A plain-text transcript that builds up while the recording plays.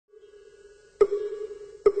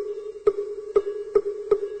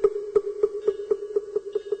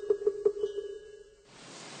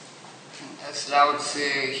Lao Tzu,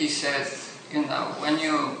 he says, you know, when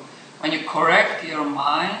you correct your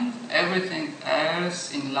mind, everything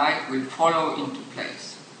else in life will follow into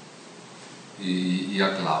place. I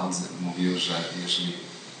jak Lao Tzu mówił, że jeżeli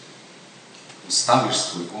ustawisz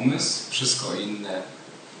swój umysł, wszystko inne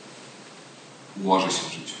ułoży się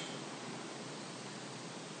w życiu.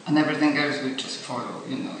 And everything else will just follow,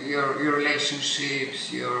 you know, your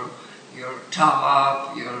relationships, your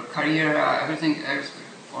job, your career, everything else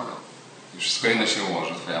will follow. I wszystko inne się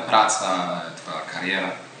ułoży. Twoja praca, twoja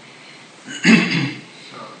kariera.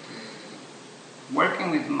 So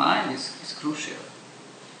working with mind is crucial.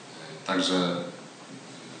 Także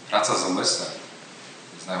praca z umysłem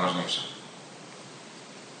jest najważniejsza.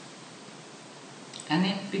 And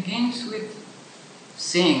it begins with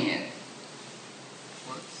seeing it.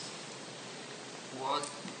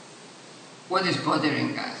 What is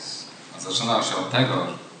bothering us? Zaczyna się od tego,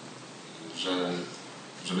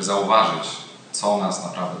 żeby zauważyć, co nas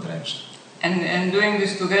naprawdę dręczy. And doing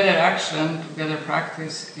this together action, together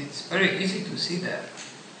practice, it's very easy to see that.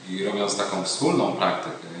 I robiąc taką wspólną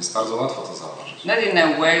praktykę, jest bardzo łatwo to zauważyć. Not in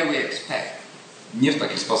a way we expect. Nie w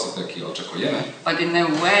taki sposób, jaki oczekujemy. But in a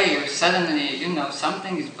way you're suddenly, you know,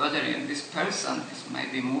 something is bothering this person is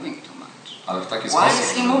maybe moving too much. Ale w taki Why sposób,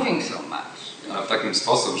 is he moving so much? ale w takim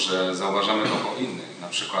sposób, że zauważamy to po innych. Na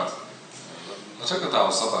przykład, dlaczego ta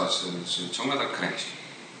osoba się ciągle tak kręci?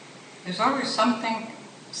 There's always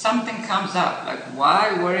something comes up, like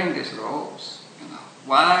why wearing these robes? You know,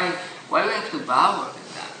 why going to bow all the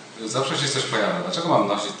time? Zawsze się coś pojawia. Dlaczego mam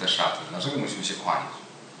nosić te szaty? Dlaczego musimy się kłaniać?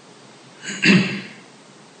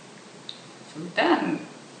 So then,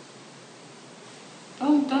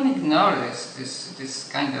 don't ignore this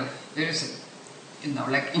kind of, there is, you know,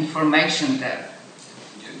 like information there.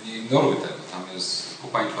 Nie ignoruj tego. Tam jest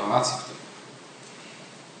kupa informacji w tym.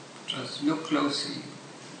 Just look closely.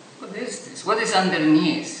 What is this? What is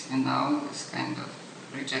underneath, you know, this kind of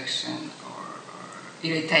rejection or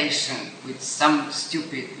irritation with some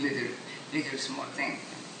stupid little small thing?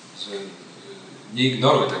 Że nie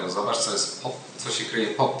ignoruj tego. Zobacz, co się kryje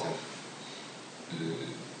pod tym.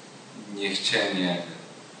 Niechcienie.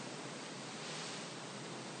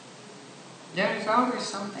 There is always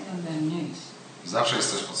something underneath. Zawsze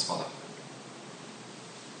jest coś pod spodem.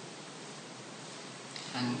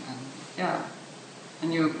 And yeah,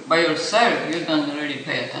 and you by yourself you don't really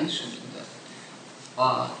pay attention to that.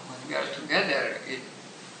 But when we are together, it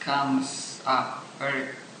comes up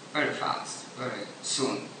very fast, very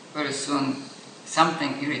soon. Very soon,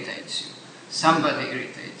 something irritates you. Somebody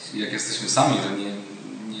irritates you. Jak jesteśmy sami, to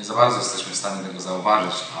nie za bardzo jesteśmy w stanie tego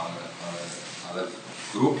zauważyć, ale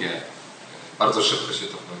w grupie bardzo szybko się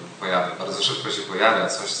to pojawia. Bardzo szybko się pojawia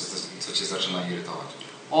coś, co cię zaczyna irytować.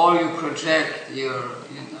 Or you project your,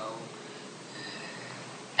 you know,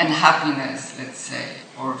 unhappiness, let's say,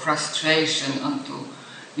 or frustration onto.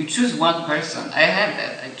 You choose one person. I had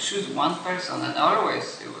that. I choose one person, and always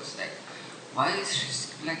it was like, why is she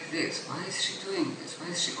like this? Why is she doing this?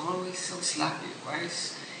 Why is she always so slappy? Why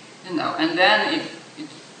is, you know? And then it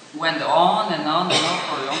went on and on and on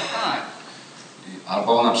for a long time.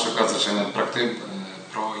 Albo na przykład zaczynamy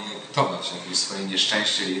projektować jakieś swoje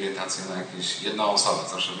nieszczęście i irytację na jakąś jedną osobę.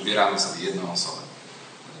 Zawsze wybieramy sobie jedną osobę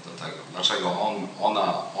do tego. Dlaczego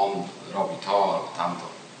on robi to albo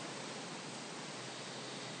tamto.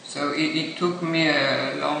 So it took me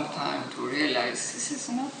a long time to realize this is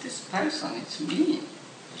not this person, it's me.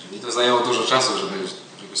 Mi to zajęło dużo czasu, żeby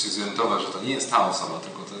się zorientować, że to nie jest ta osoba,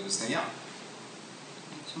 tylko to jestem ja.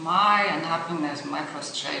 It's my unhappiness, my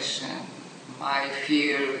frustration, my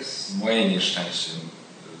fears. Moje nieszczęście,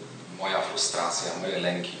 moja frustracja, moje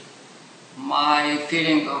lęki. My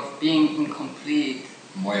feeling of being incomplete.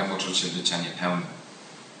 Moje poczucie bycia niepełnym.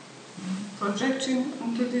 Projecting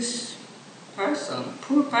into this person,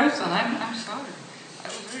 poor person. I'm sorry. I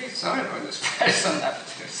was really sorry for this person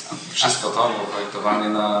after some time. Wszystko to było projektowane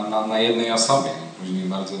na jednej osobie i później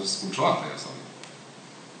bardzo współczułam tej osobie.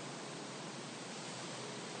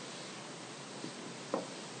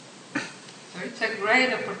 So it's a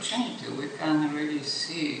great opportunity. We can really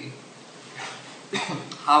see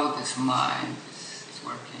how this mind is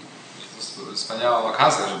working. To jest wspaniała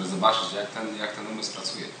okazja, żeby zobaczyć, jak ten umysł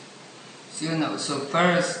pracuje. So, you know, so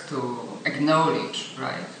first to acknowledge,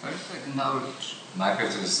 right? First to acknowledge.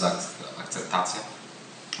 Najpierw to jest akceptacja.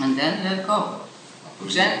 And then let go.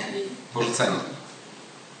 Gently. Porzucenie.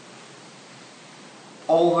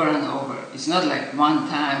 Over and over. It's not like one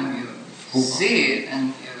time you see it and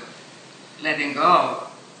you letting go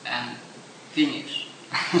and finish.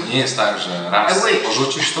 To nie jest tak, że raz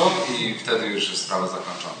porzucisz to i wtedy już jest sprawa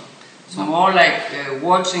zakończona. It's more like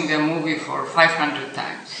watching a movie for 500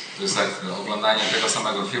 times. To jest jak oglądanie tego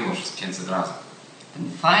samego filmu już 500 razy. And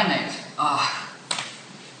finally,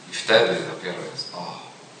 I wtedy dopiero jest,